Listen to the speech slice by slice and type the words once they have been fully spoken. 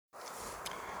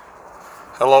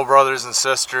Hello, brothers and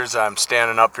sisters. I'm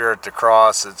standing up here at the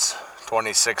cross. It's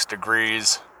 26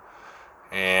 degrees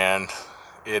and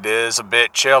it is a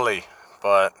bit chilly,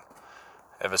 but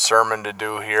I have a sermon to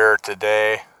do here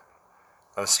today.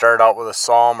 I'm going to start out with a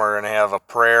psalm. We're going to have a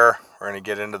prayer. We're going to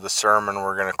get into the sermon.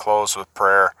 We're going to close with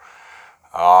prayer.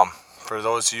 For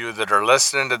those of you that are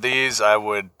listening to these, I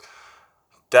would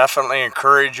definitely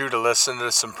encourage you to listen to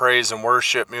some praise and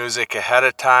worship music ahead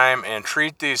of time and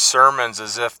treat these sermons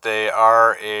as if they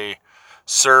are a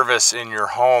service in your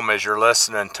home as you're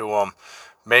listening to them.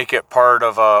 Make it part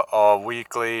of a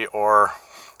weekly or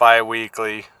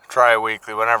bi-weekly,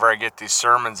 tri-weekly, whenever I get these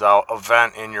sermons out,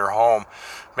 event in your home.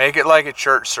 Make it like a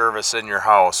church service in your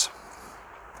house.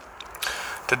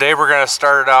 Today we're going to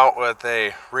start out with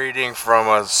a reading from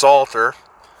a Psalter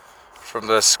from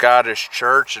the Scottish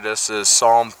Church. This is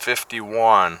Psalm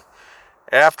 51.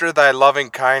 After thy loving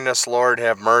kindness, Lord,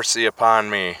 have mercy upon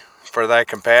me. For thy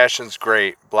compassion's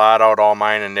great, blot out all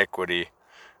mine iniquity.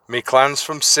 Me cleanse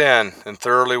from sin, and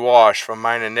thoroughly wash from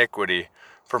mine iniquity.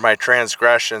 For my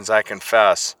transgressions I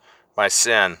confess, my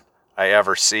sin I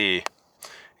ever see.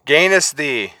 Gainst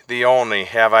thee, thee only,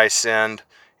 have I sinned,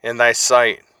 in thy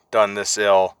sight done this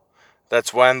ill.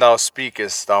 That's when thou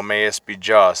speakest, thou mayest be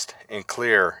just, and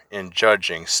clear in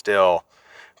judging still.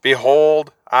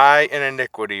 Behold, I in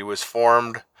iniquity was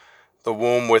formed, the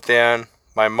womb within.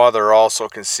 My mother also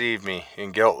conceived me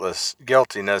in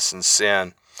guiltiness and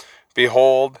sin.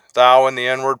 Behold, thou in the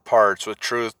inward parts with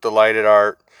truth delighted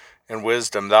art, and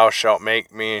wisdom thou shalt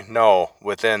make me know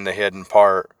within the hidden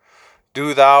part.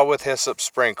 Do thou with hyssop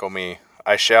sprinkle me,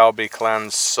 I shall be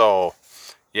cleansed so.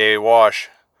 Yea, wash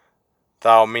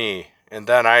thou me, and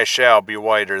then I shall be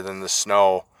whiter than the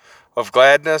snow. Of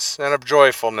gladness and of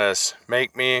joyfulness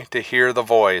make me to hear the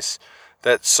voice,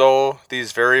 that so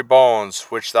these very bones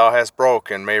which thou hast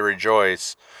broken may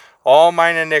rejoice. All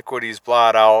mine iniquities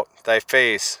blot out, thy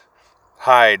face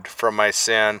hide from my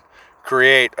sin.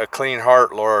 Create a clean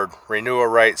heart, Lord, renew a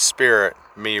right spirit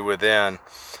me within.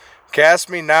 Cast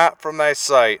me not from thy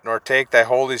sight, nor take thy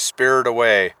Holy Spirit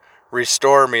away.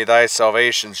 Restore me thy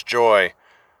salvation's joy,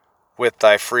 with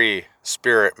thy free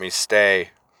spirit me stay.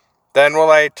 Then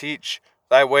will I teach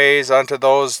thy ways unto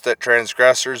those that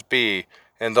transgressors be,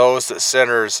 and those that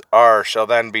sinners are shall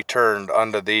then be turned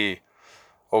unto thee.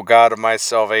 O God of my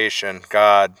salvation,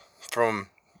 God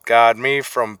me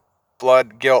from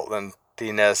blood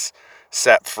guiltiness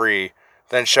set free.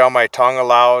 Then shall my tongue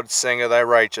aloud sing of thy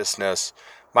righteousness.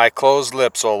 My closed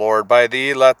lips, O Lord, by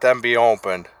thee let them be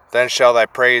opened. Then shall thy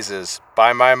praises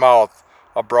by my mouth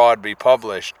abroad be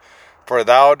published. For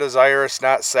thou desirest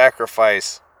not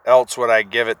sacrifice, else would I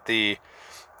give it thee,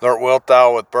 nor wilt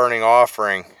thou with burning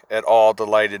offering at all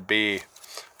delighted be.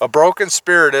 A broken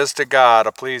spirit is to God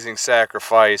a pleasing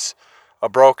sacrifice. A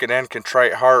broken and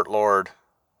contrite heart, Lord,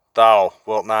 thou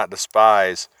wilt not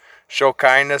despise. Show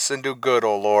kindness and do good,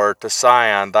 O Lord, to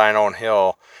Sion thine own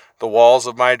hill. The walls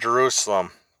of my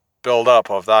Jerusalem build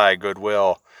up of thy good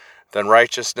will. Then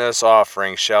righteousness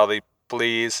offerings shall thee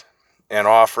please, and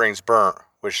offerings burnt,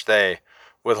 which they,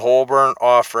 with whole burnt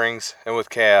offerings and with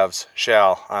calves,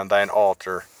 shall on thine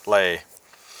altar lay.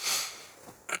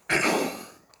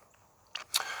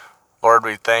 Lord,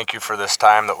 we thank you for this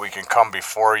time that we can come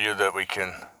before you, that we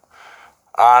can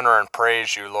honor and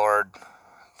praise you, Lord.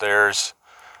 There's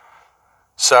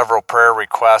several prayer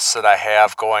requests that I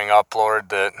have going up, Lord,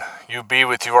 that you be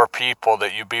with your people,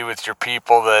 that you be with your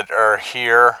people that are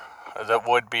here, that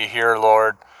would be here,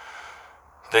 Lord,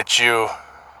 that you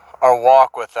are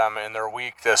walk with them in their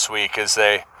week this week as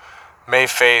they may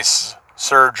face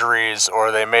surgeries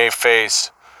or they may face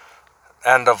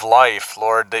end of life,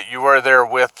 Lord, that you are there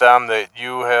with them, that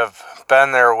you have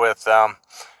been there with them,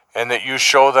 and that you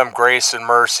show them grace and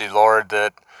mercy, Lord,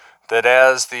 that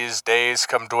as these days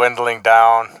come dwindling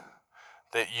down,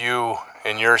 that you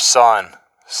and your Son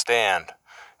stand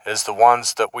as the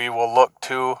ones that we will look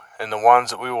to, and the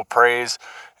ones that we will praise,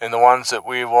 and the ones that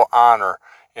we will honor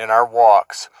in our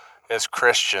walks as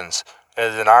Christians,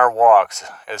 as in our walks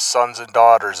as sons and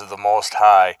daughters of the Most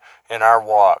High, in our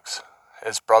walks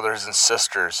as brothers and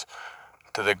sisters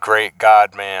to the great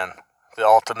God-man, the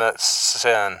ultimate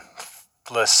sinless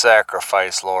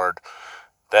sacrifice, Lord,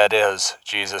 that is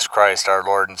Jesus Christ, our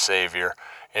Lord and Savior.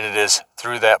 And it is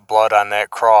through that blood on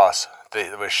that cross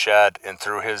that was shed, and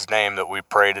through his name that we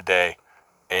pray today.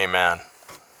 Amen.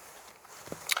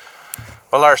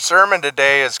 Well, our sermon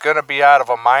today is going to be out of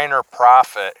a minor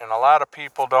prophet, and a lot of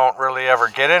people don't really ever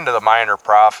get into the minor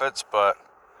prophets, but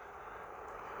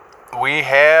we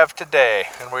have today,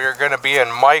 and we are going to be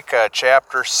in Micah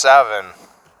chapter 7.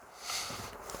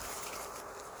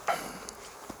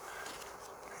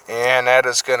 And that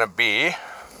is going to be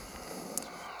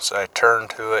So I turn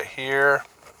to it here.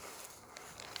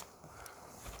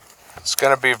 It's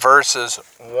going to be verses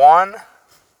 1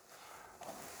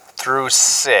 through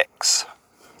 6.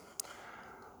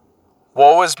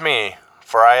 Woe is me,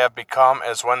 for I have become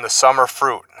as when the summer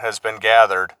fruit has been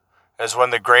gathered, as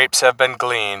when the grapes have been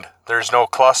gleaned. There is no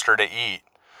cluster to eat,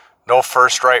 no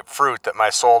first ripe fruit that my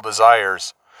soul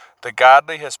desires. The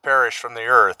godly has perished from the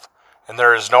earth, and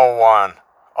there is no one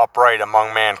upright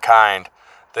among mankind.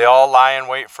 They all lie in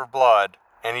wait for blood,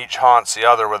 and each haunts the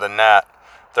other with a net.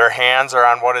 Their hands are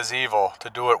on what is evil, to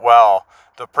do it well.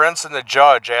 The prince and the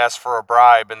judge ask for a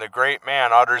bribe, and the great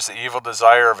man utters the evil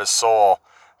desire of his soul.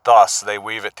 Thus they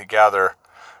weave it together.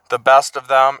 The best of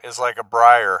them is like a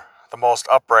briar, the most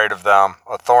upright of them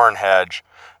a thorn hedge.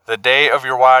 The day of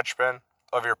your watchman,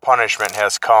 of your punishment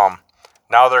has come.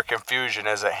 Now their confusion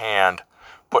is at hand.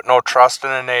 Put no trust in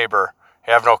a neighbor,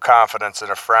 have no confidence in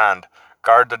a friend.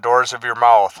 Guard the doors of your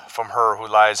mouth from her who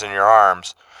lies in your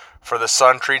arms. For the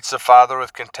son treats the father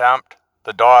with contempt,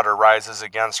 the daughter rises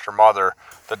against her mother,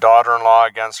 the daughter-in-law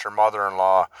against her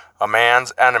mother-in-law. A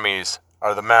man's enemies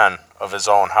are the men of his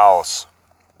own house.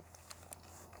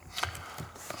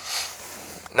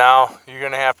 Now, you're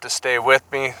going to have to stay with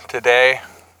me today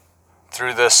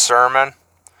through this sermon,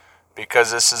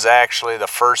 because this is actually the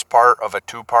first part of a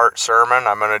two-part sermon.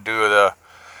 I'm going to do the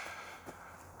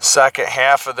second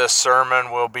half of this sermon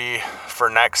will be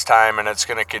for next time, and it's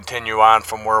going to continue on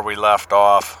from where we left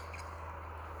off.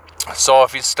 So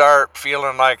if you start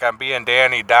feeling like I'm being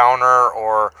Danny Downer,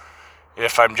 or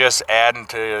if I'm just adding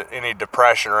to any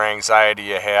depression or anxiety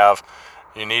you have,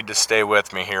 you need to stay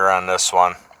with me here on this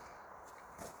one.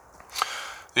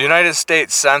 The United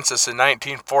States Census in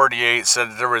 1948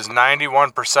 said that there was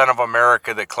 91% of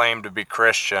America that claimed to be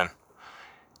Christian.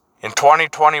 In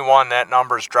 2021, that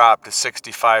number's dropped to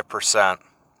 65%,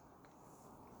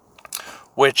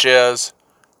 which is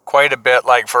quite a bit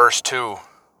like verse 2,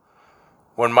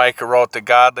 when Micah wrote, "The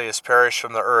godly has perished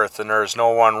from the earth, and there is no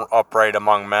one upright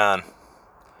among men."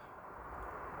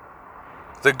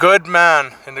 The good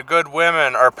men and the good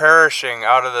women are perishing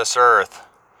out of this earth.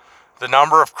 The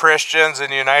number of Christians in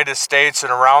the United States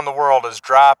and around the world is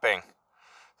dropping.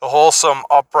 The wholesome,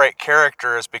 upright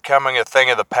character is becoming a thing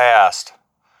of the past.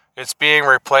 It's being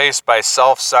replaced by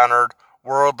self-centered,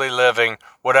 worldly living,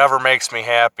 whatever makes me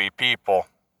happy people.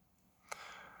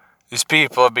 These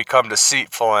people have become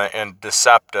deceitful and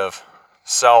deceptive,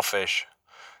 selfish.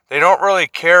 They don't really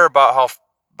care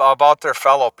about their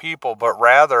fellow people, but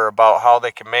rather about how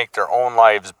they can make their own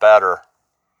lives better.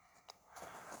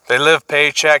 They live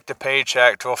paycheck to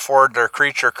paycheck to afford their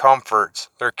creature comforts,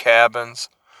 their cabins,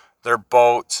 their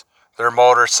boats, their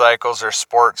motorcycles, their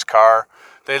sports car.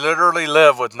 They literally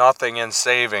live with nothing in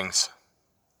savings.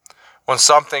 When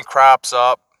something crops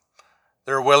up,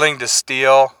 they're willing to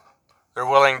steal, they're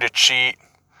willing to cheat,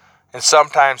 and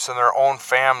sometimes from their own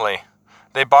family.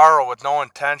 They borrow with no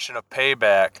intention of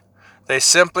payback. They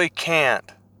simply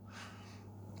can't.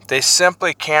 They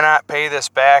simply cannot pay this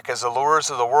back, as the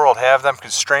lures of the world have them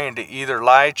constrained to either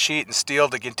lie, cheat, and steal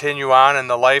to continue on in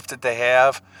the life that they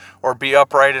have, or be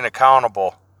upright and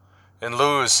accountable, and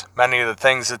lose many of the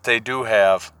things that they do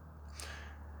have.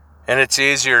 And it's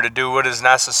easier to do what is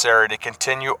necessary to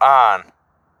continue on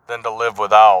than to live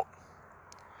without.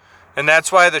 And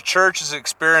that's why the church is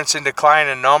experiencing decline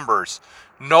in numbers.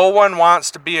 No one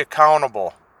wants to be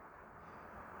accountable.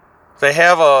 They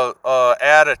have a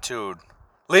attitude,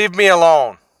 leave me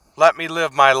alone, let me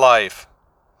live my life.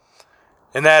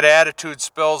 And that attitude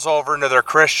spills over into their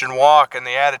Christian walk and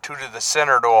the attitude of the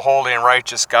sinner to a holy and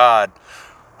righteous God.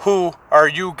 Who are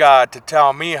you, God, to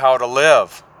tell me how to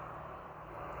live?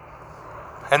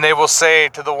 And they will say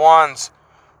to the ones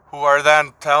who are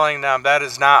then telling them that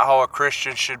is not how a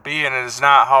Christian should be, and it is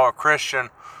not how a Christian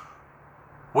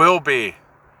will be.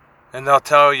 And they'll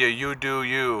tell you, you do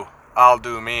you, I'll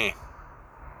do me.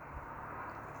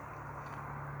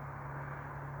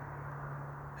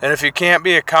 And if you can't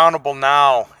be accountable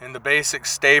now in the basic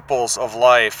staples of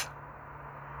life,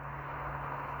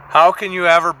 how can you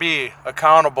ever be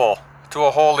accountable to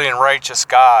a holy and righteous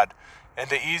God? And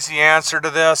the easy answer to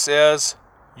this is,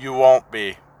 you won't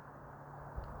be.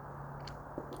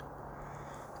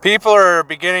 People are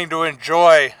beginning to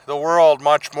enjoy the world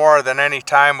much more than any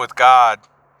time with God.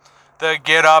 They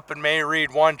get up and may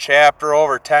read one chapter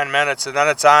over 10 minutes, and then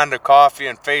it's on to coffee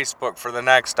and Facebook for the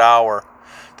next hour.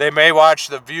 They may watch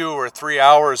The View or 3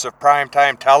 hours of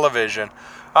primetime television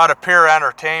out of pure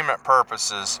entertainment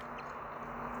purposes.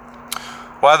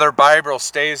 Whether Bible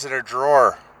stays in a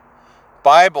drawer.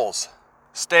 Bibles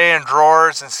stay in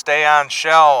drawers and stay on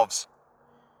shelves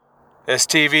as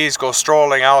TVs go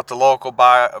strolling out the local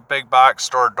big box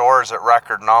store doors at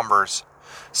record numbers.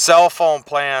 Cell phone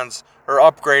plans are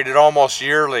upgraded almost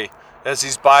yearly as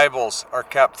these Bibles are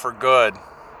kept for good.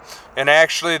 And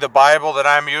actually, the Bible that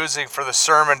I'm using for the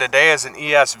sermon today is an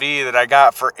ESV that I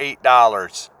got for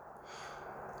 $8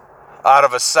 out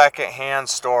of a second-hand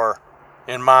store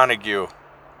in Montague.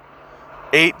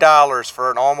 $8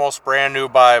 for an almost brand new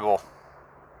Bible.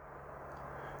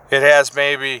 It has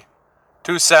maybe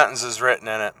 2 sentences written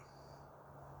in it.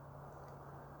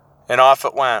 And off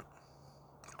it went.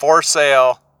 For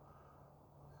sale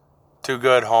to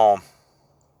good home.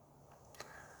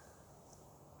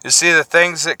 You see, the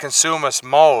things that consume us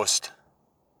most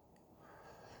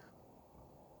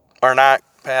are not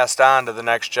passed on to the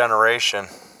next generation.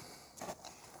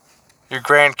 Your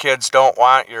grandkids don't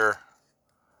want your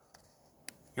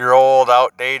old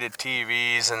outdated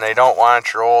TVs, and they don't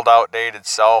want your old outdated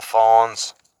cell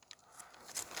phones.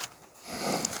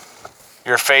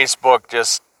 Your Facebook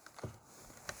just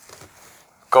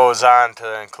goes on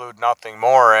to include nothing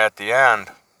more at the end.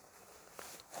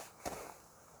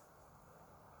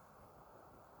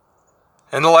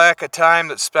 And the lack of time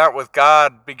that's spent with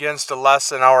God begins to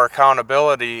lessen our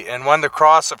accountability, and when the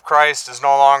cross of Christ is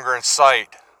no longer in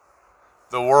sight,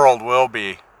 the world will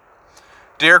be.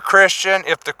 Dear Christian,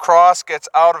 if the cross gets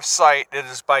out of sight, it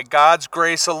is by God's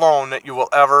grace alone that you will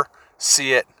ever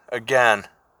see it again.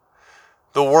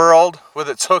 The world, with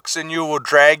its hooks in you, will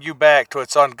drag you back to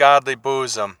its ungodly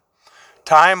bosom.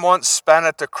 Time once spent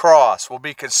at the cross will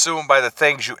be consumed by the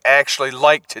things you actually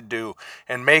like to do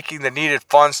and making the needed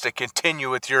funds to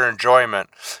continue with your enjoyment.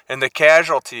 And the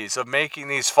casualties of making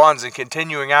these funds and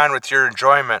continuing on with your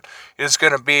enjoyment is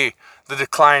going to be the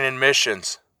decline in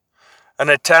missions, an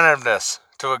attentiveness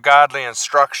to a godly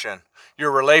instruction,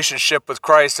 your relationship with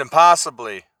Christ, and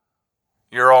possibly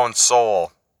your own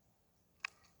soul.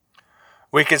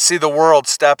 We can see the world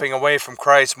stepping away from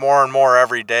Christ more and more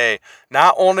every day,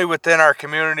 not only within our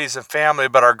communities and family,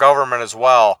 but our government as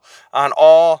well. On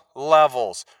all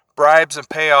levels, bribes and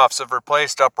payoffs have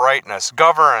replaced uprightness.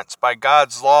 Governance by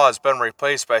God's law has been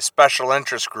replaced by special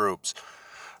interest groups.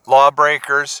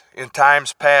 Lawbreakers in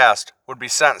times past would be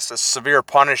sentenced to severe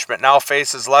punishment, now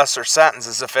faces lesser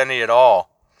sentences, if any at all.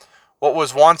 What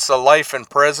was once a life in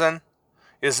prison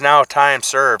is now time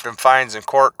served and fines and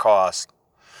court costs.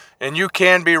 And you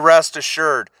can be rest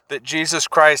assured that Jesus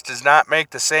Christ does not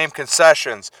make the same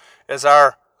concessions as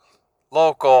our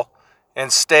local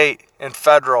and state and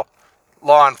federal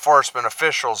law enforcement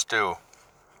officials do.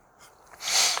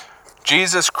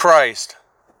 Jesus Christ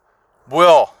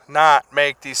will not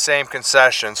make these same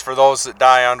concessions for those that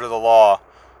die under the law.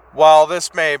 While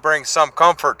this may bring some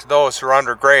comfort to those who are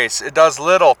under grace, it does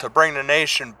little to bring the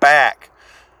nation back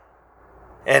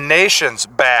and nations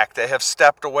back that have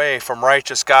stepped away from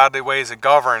righteous, godly ways of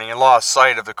governing and lost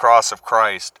sight of the cross of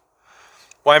Christ.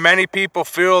 Why many people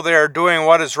feel they are doing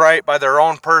what is right by their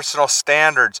own personal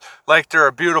standards, like they're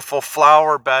a beautiful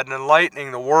flower bed and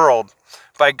enlightening the world,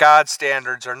 by God's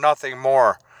standards are nothing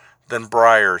more than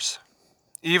briars.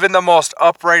 Even the most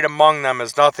upright among them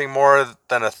is nothing more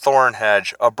than a thorn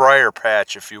hedge, a briar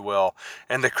patch, if you will.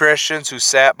 And the Christians who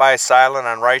sat by silent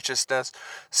on righteousness,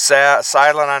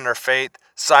 silent on their faith,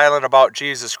 silent about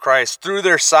Jesus Christ, through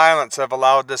their silence have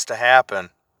allowed this to happen.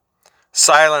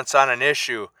 Silence on an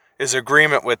issue is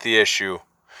agreement with the issue.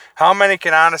 How many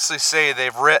can honestly say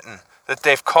they've written, that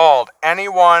they've called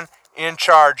anyone in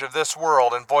charge of this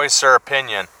world and voiced their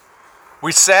opinion?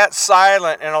 We sat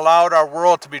silent and allowed our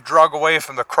world to be dragged away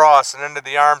from the cross and into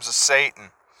the arms of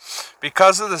Satan.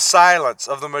 Because of the silence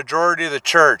of the majority of the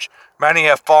church, many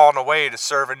have fallen away to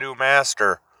serve a new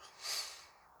master.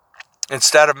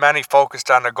 Instead of many focused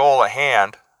on the goal at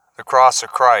hand, the cross of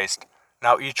Christ,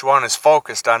 now each one is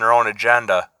focused on their own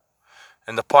agenda,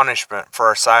 and the punishment for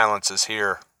our silence is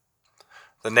here.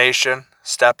 The nation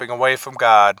stepping away from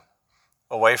God,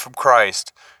 away from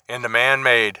Christ, into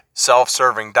man-made,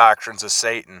 self-serving doctrines of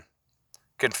Satan.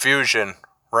 Confusion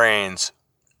reigns.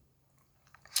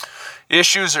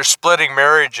 Issues are splitting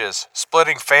marriages,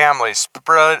 splitting families,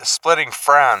 splitting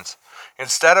friends.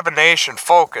 Instead of a nation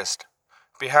focused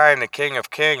behind the King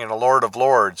of Kings and the Lord of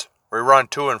Lords, we run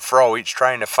to and fro, each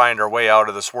trying to find our way out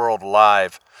of this world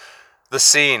alive. The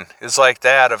scene is like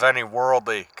that of any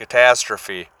worldly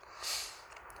catastrophe.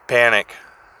 Panic,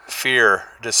 fear,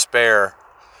 despair.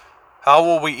 How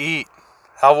will we eat?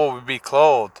 How will we be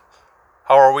clothed?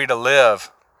 How are we to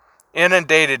live?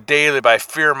 Inundated daily by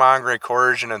fear-mongering,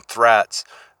 coercion, and threats.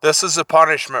 This is a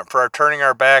punishment for our turning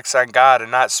our backs on God and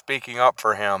not speaking up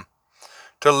for Him.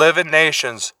 To live in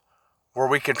nations where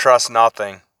we can trust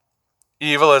nothing.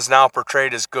 Evil is now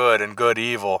portrayed as good and good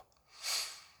evil.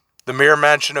 The mere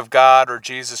mention of God or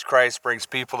Jesus Christ brings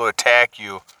people to attack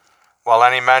you, while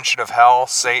any mention of hell,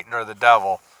 Satan, or the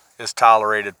devil is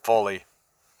tolerated fully.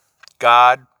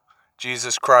 God,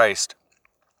 Jesus Christ,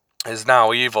 is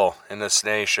now evil in this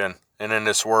nation and in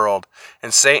this world,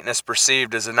 and Satan is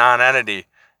perceived as a non-entity,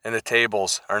 and the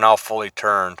tables are now fully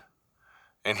turned.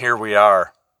 And here we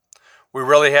are. We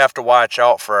really have to watch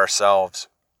out for ourselves.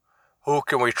 Who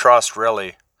can we trust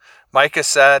really? Micah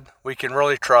said we can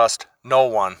really trust no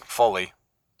one fully.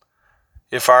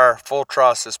 If our full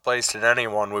trust is placed in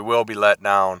anyone, we will be let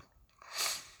down.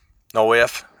 No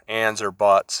ifs, ands, or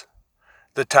buts.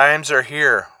 The times are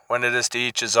here when it is to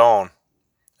each his own,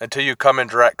 until you come in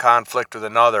direct conflict with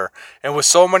another. And with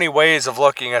so many ways of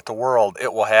looking at the world,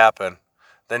 it will happen.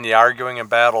 Then the arguing and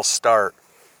battles start,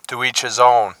 to each his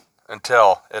own,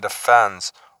 until it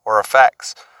offends or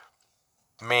affects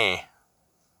me.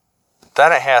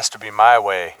 Then it has to be my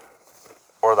way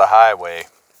or the highway.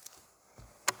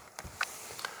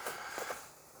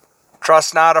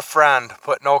 Trust not a friend,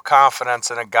 put no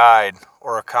confidence in a guide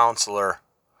or a counselor.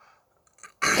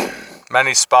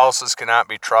 Many spouses cannot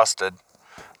be trusted.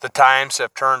 The times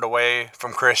have turned away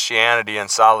from Christianity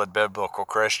and solid biblical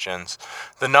Christians.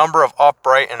 The number of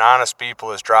upright and honest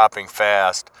people is dropping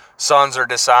fast. Sons are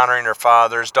dishonoring their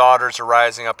fathers. Daughters are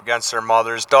rising up against their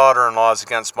mothers. Daughter-in-laws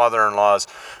against mother-in-laws.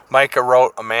 Micah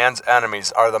wrote, a man's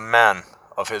enemies are the men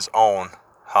of his own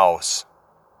house.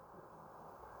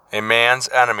 A man's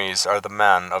enemies are the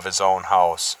men of his own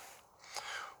house.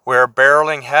 We are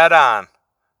barreling head on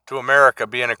to America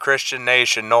being a Christian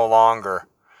nation no longer.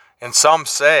 And some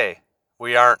say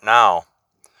we aren't now.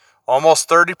 Almost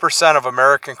 30% of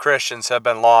American Christians have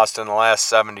been lost in the last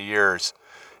 70 years.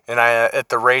 And at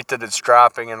the rate that it's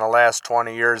dropping in the last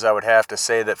 20 years, I would have to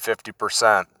say that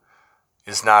 50%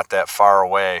 is not that far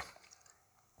away.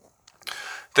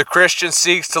 The Christian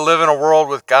seeks to live in a world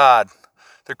with God.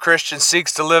 The Christian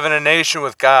seeks to live in a nation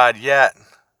with God, yet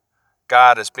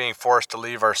God is being forced to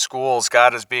leave our schools.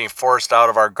 God is being forced out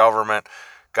of our government.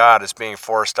 God is being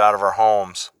forced out of our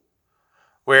homes.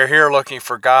 We're here looking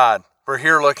for God. We're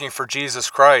here looking for Jesus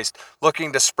Christ,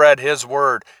 looking to spread His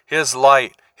word, His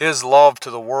light, His love to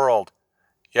the world.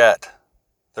 Yet,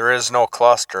 there is no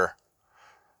cluster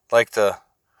like the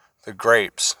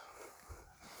grapes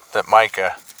that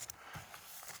Micah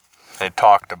had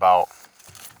talked about.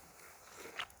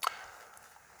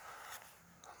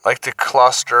 Like the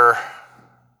cluster,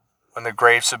 when the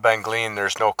grapes have been gleaned,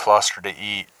 there's no cluster to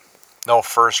eat, no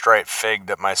first-rate fig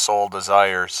that my soul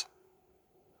desires.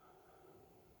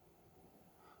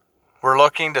 We're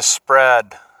looking to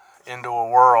spread into a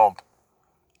world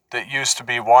that used to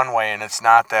be one way, and it's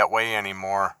not that way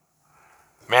anymore.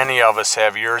 Many of us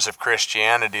have years of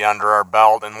Christianity under our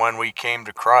belt, and when we came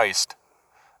to Christ,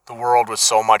 the world was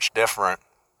so much different.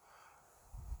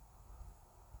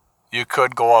 You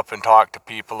could go up and talk to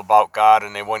people about God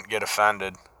and they wouldn't get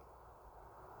offended.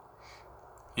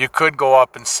 You could go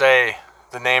up and say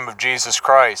the name of Jesus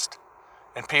Christ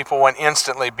and people would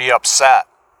instantly be upset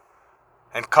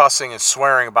and cussing and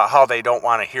swearing about how they don't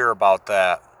want to hear about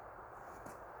that.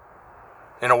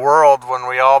 In a world when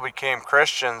we all became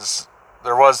Christians,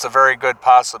 there was the very good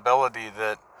possibility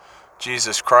that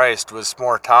Jesus Christ was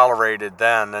more tolerated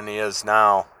then than he is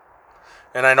now.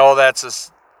 And I know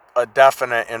that's a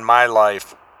definite in my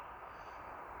life.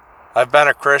 I've been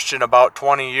a Christian about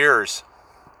 20 years.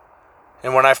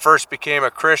 And when I first became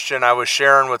a Christian, I was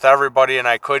sharing with everybody and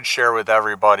I could share with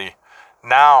everybody.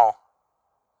 Now,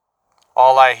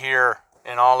 all I hear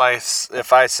and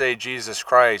if I say Jesus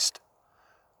Christ,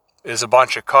 is a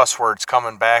bunch of cuss words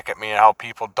coming back at me and how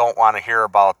people don't want to hear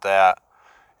about that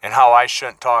and how I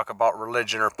shouldn't talk about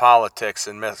religion or politics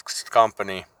in mixed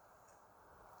company.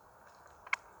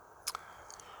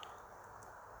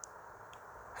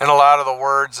 And a lot of the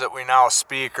words that we now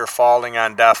speak are falling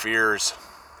on deaf ears.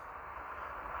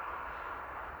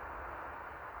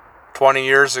 20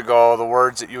 years ago, the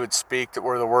words that you would speak that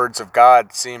were the words of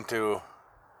God seemed to,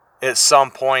 at some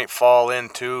point, fall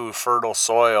into fertile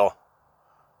soil.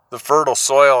 The fertile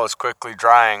soil is quickly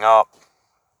drying up.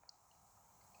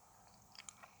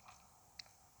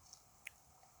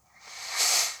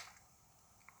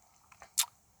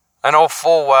 I know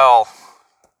full well,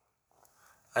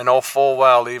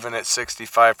 even at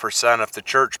 65%, if the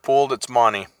church pooled its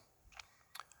money,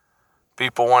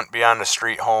 people wouldn't be on the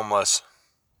street homeless.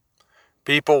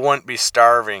 People wouldn't be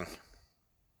starving.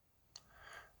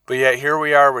 But yet here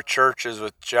we are with churches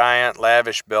with giant,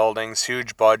 lavish buildings,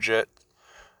 huge budget,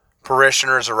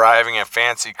 parishioners arriving in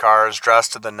fancy cars,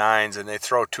 dressed to the nines, and they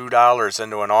throw $2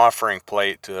 into an offering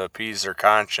plate to appease their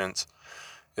conscience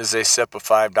as they sip a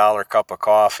 $5 cup of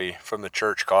coffee from the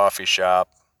church coffee shop.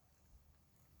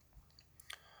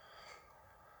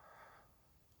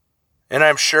 And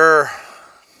I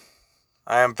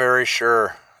am very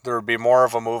sure there would be more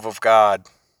of a move of God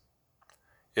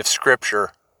if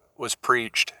Scripture was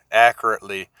preached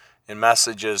accurately and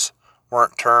messages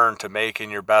weren't turned to making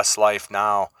your best life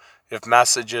now. If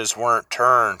messages weren't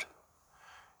turned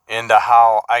into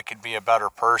how I could be a better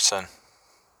person.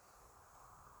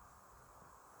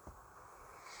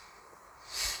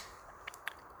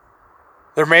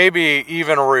 There may be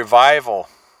even a revival.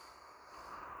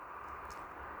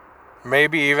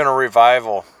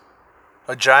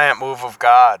 A giant move of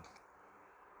God.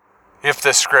 If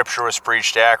this scripture was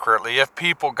preached accurately, if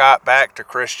people got back to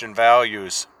Christian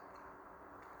values.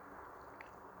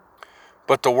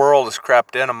 But the world has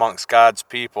crept in amongst God's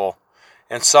people,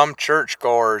 and some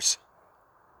churchgoers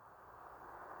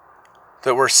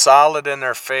that were solid in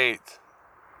their faith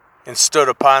and stood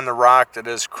upon the rock that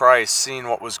is Christ, seeing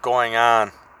what was going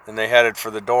on, and they headed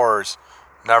for the doors,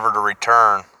 never to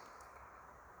return.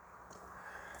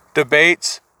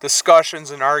 Debates,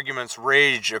 discussions, and arguments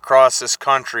rage across this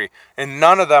country, and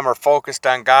none of them are focused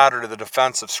on God or the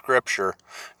defense of Scripture.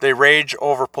 They rage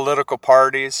over political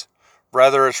parties,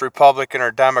 whether it's Republican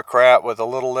or Democrat, with a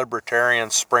little libertarian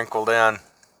sprinkled in.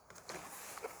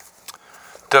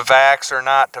 To vax or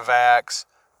not to vax,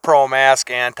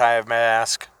 pro-mask,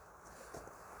 anti-mask.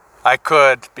 I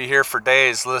could be here for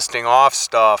days listing off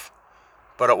stuff,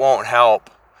 but it won't help.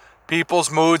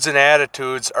 People's moods and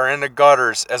attitudes are in the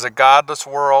gutters as a godless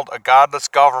world, a godless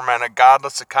government, a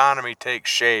godless economy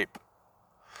takes shape.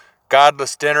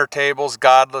 Godless dinner tables,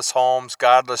 godless homes,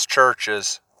 godless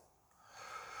churches.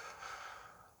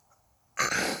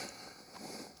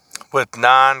 With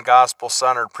non-gospel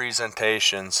centered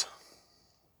presentations.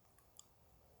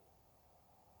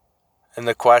 And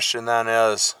the question then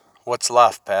is, what's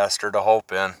left, Pastor, to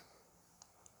hope in?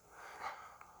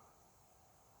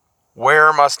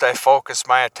 Where must I focus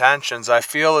my attentions? I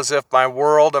feel as if my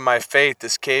world and my faith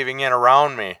is caving in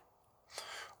around me.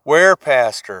 Where,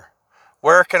 Pastor?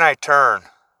 Where can I turn?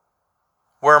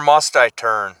 Where must I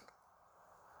turn?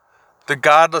 The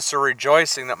godless are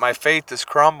rejoicing that my faith is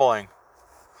crumbling.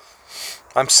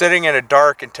 I'm sitting in a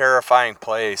dark and terrifying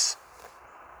place.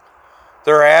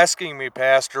 They're asking me,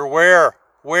 Pastor, where?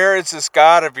 Where is this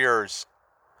God of yours?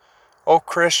 Oh,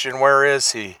 Christian, where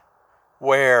is he?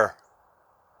 Where?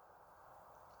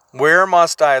 Where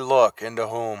must I look, and to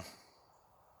whom?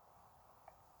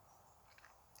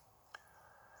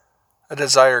 I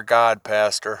desire God,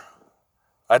 Pastor.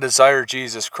 I desire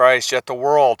Jesus Christ, yet the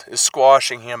world is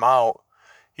squashing him out.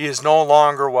 He is no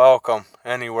longer welcome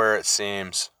anywhere, it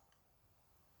seems.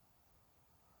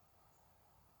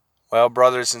 Well,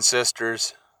 brothers and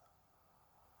sisters,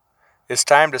 it's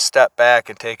time to step back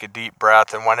and take a deep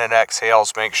breath, and when it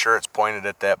exhales, make sure it's pointed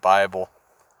at that Bible.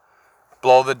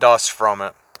 Blow the dust from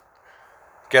it.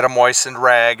 Get a moistened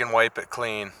rag and wipe it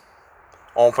clean.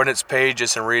 Open its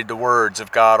pages and read the words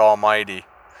of God Almighty.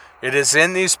 It is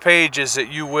in these pages that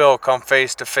you will come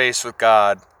face to face with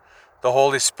God. The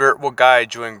Holy Spirit will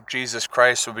guide you, and Jesus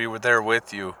Christ will be there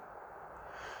with you.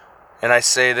 And I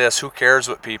say this, who cares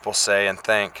what people say and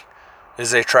think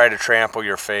as they try to trample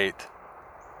your faith?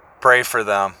 Pray for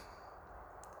them.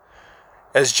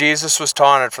 As Jesus was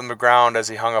taunted from the ground as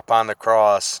he hung upon the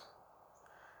cross,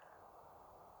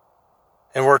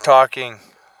 and we're talking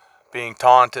being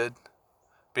taunted,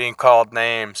 being called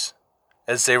names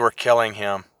as they were killing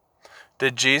him.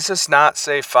 Did Jesus not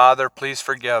say, Father, please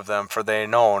forgive them, for they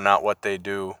know not what they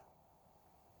do?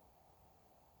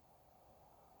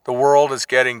 The world is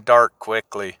getting dark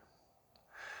quickly.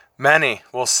 Many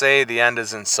will say the end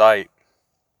is in sight.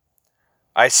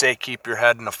 I say keep your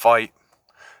head in the fight.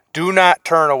 Do not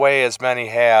turn away as many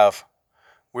have.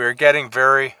 We are getting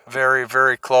very, very,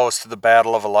 very close to the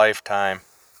battle of a lifetime.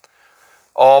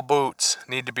 All boots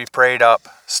need to be prayed up,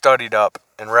 studied up,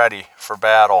 and ready for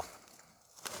battle.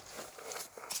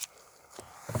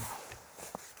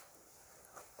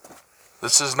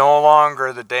 This is no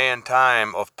longer the day and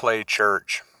time of play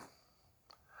church.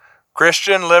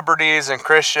 Christian liberties and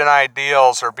Christian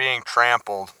ideals are being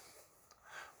trampled.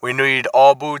 We need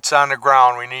all boots on the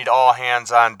ground. We need all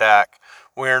hands on deck.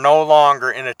 We are no longer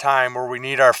in a time where we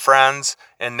need our friends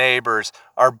and neighbors,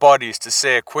 our buddies, to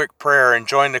say a quick prayer and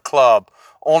join the club,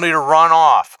 only to run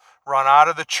off, run out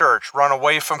of the church, run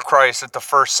away from Christ at the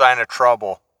first sign of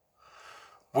trouble.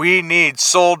 We need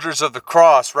soldiers of the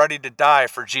cross ready to die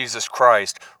for Jesus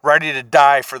Christ, ready to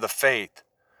die for the faith.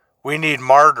 We need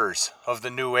martyrs of the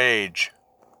new age.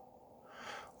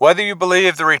 Whether you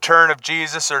believe the return of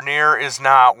Jesus or near is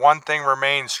not, one thing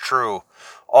remains true.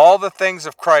 All the things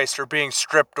of Christ are being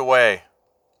stripped away.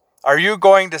 Are you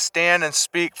going to stand and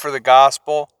speak for the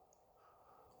gospel?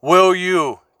 Will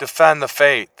you defend the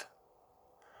faith?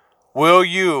 Will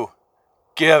you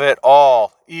give it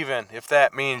all, even if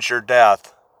that means your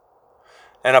death?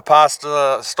 An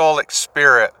apostolic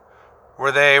spirit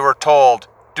where they were told,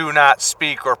 do not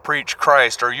speak or preach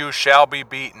Christ, or you shall be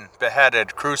beaten,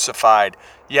 beheaded, crucified.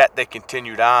 Yet they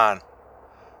continued on.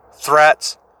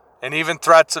 Threats, and even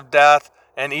threats of death,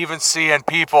 and even seeing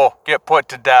people get put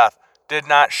to death, did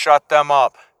not shut them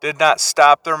up, did not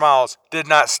stop their mouths, did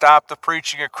not stop the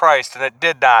preaching of Christ, and it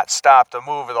did not stop the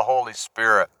move of the Holy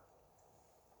Spirit.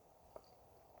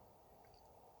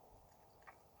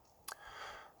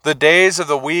 The days of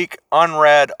the weak,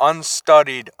 unread,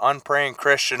 unstudied, unpraying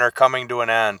Christian are coming to an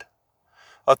end.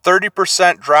 A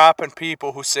 30% drop in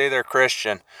people who say they're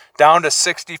Christian, down to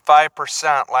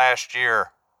 65% last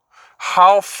year.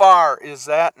 How far is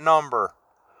that number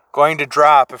going to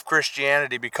drop if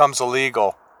Christianity becomes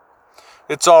illegal?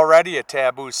 It's already a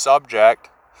taboo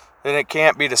subject, and it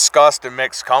can't be discussed in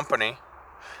mixed company.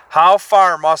 How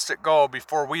far must it go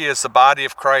before we as the body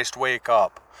of Christ wake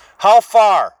up? How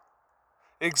far?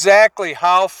 Exactly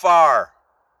how far?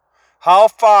 How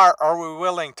far are we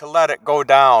willing to let it go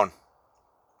down?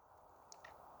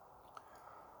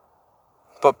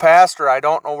 But Pastor, I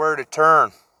don't know where to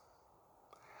turn.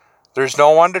 There's no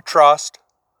one to trust.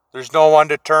 There's no one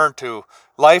to turn to.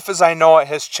 Life as I know it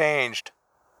has changed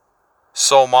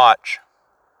so much.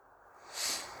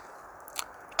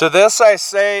 To this I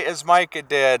say as Micah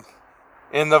did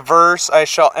in the verse I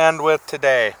shall end with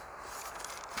today.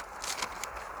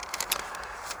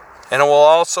 And it will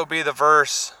also be the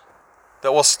verse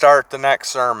that will start the next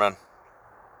sermon.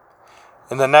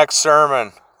 And the next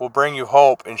sermon will bring you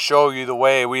hope and show you the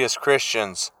way we as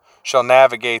Christians shall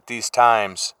navigate these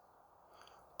times.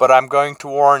 But I'm going to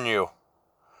warn you,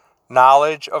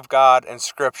 knowledge of God and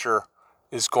Scripture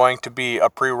is going to be a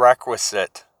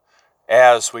prerequisite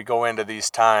as we go into these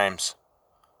times.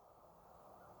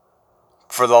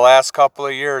 For the last couple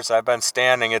of years, I've been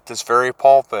standing at this very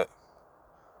pulpit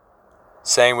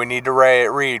saying we need to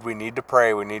read, we need to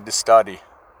pray, we need to study.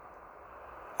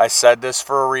 I said this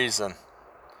for a reason.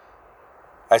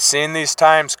 I've seen these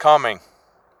times coming,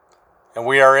 and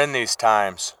we are in these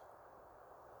times.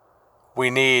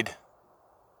 We need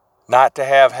not to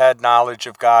have head knowledge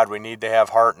of God. We need to have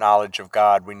heart knowledge of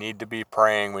God. We need to be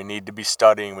praying. We need to be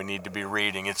studying. We need to be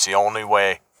reading. It's the only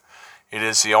way. It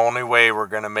is the only way we're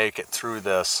going to make it through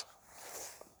this.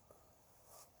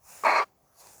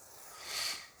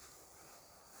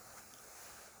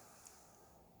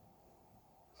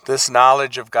 This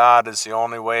knowledge of God is the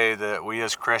only way that we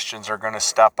as Christians are going to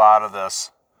step out of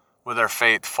this with our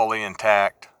faith fully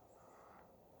intact.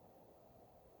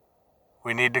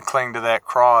 We need to cling to that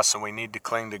cross, and we need to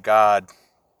cling to God.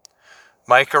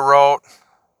 Micah wrote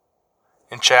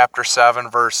in chapter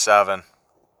 7, verse 7,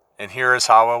 and here is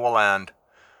how it will end.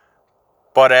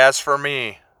 But as for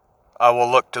me, I will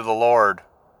look to the Lord.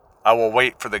 I will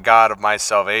wait for the God of my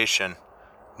salvation.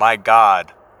 My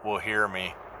God will hear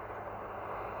me.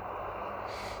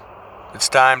 It's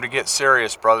time to get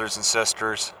serious, brothers and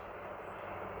sisters.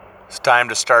 It's time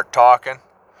to start talking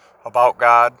about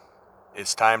God.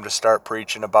 It's time to start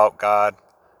preaching about God.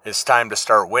 It's time to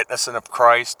start witnessing of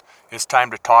Christ. It's time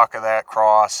to talk of that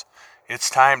cross. It's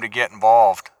time to get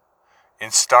involved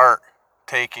and start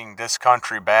taking this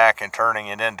country back and turning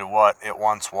it into what it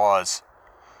once was.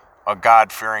 A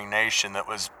God-fearing nation that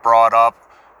was brought up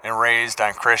and raised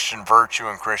on Christian virtue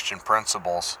and Christian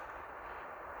principles.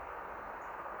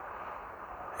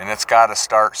 And it's got to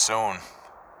start soon,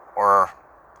 or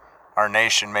our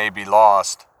nation may be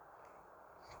lost.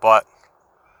 But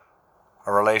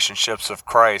our relationships with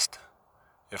Christ,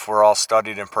 if we're all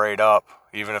studied and prayed up,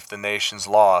 even if the nation's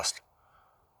lost,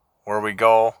 where we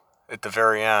go at the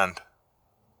very end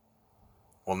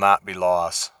will not be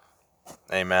lost.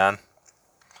 Amen.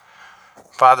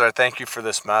 Father, I thank you for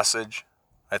this message.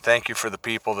 I thank you for the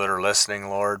people that are listening,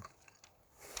 Lord.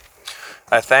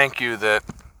 I thank you that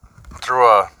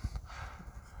through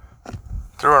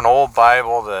an old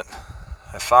Bible that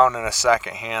I found in a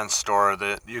secondhand store,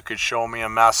 that you could show me a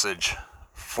message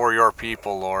for your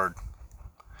people, Lord.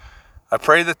 I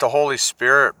pray that the Holy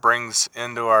Spirit brings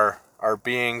into our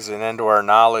beings and into our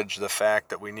knowledge the fact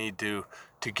that we need to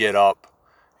get up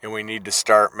and we need to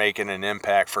start making an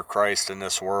impact for Christ in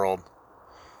this world.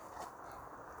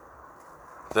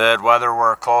 That whether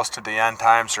we're close to the end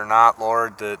times or not,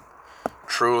 Lord, that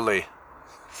truly,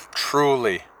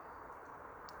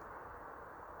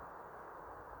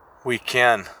 we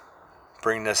can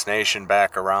bring this nation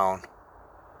back around.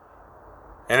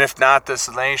 And if not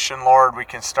this nation, Lord, we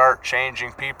can start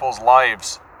changing people's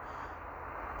lives.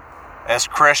 As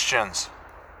Christians,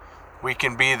 we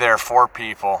can be there for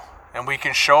people. And we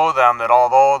can show them that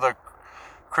although the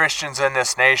Christians in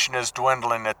this nation is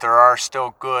dwindling, that there are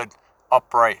still good,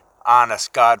 upright,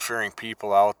 honest, God-fearing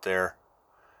people out there.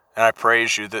 And I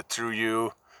praise you that through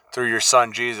you, through your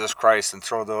Son Jesus Christ, and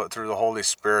through the Holy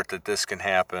Spirit, that this can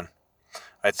happen.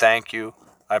 I thank you.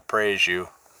 I praise you.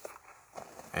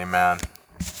 Amen.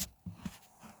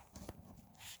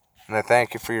 And I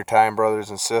thank you for your time, brothers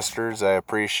and sisters. I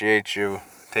appreciate you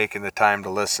taking the time to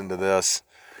listen to this.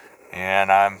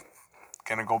 And I'm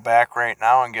going to go back right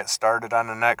now and get started on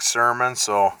the next sermon.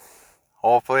 So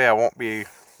hopefully I won't be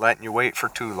letting you wait for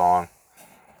too long.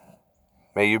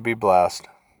 May you be blessed.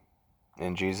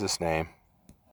 In Jesus' name.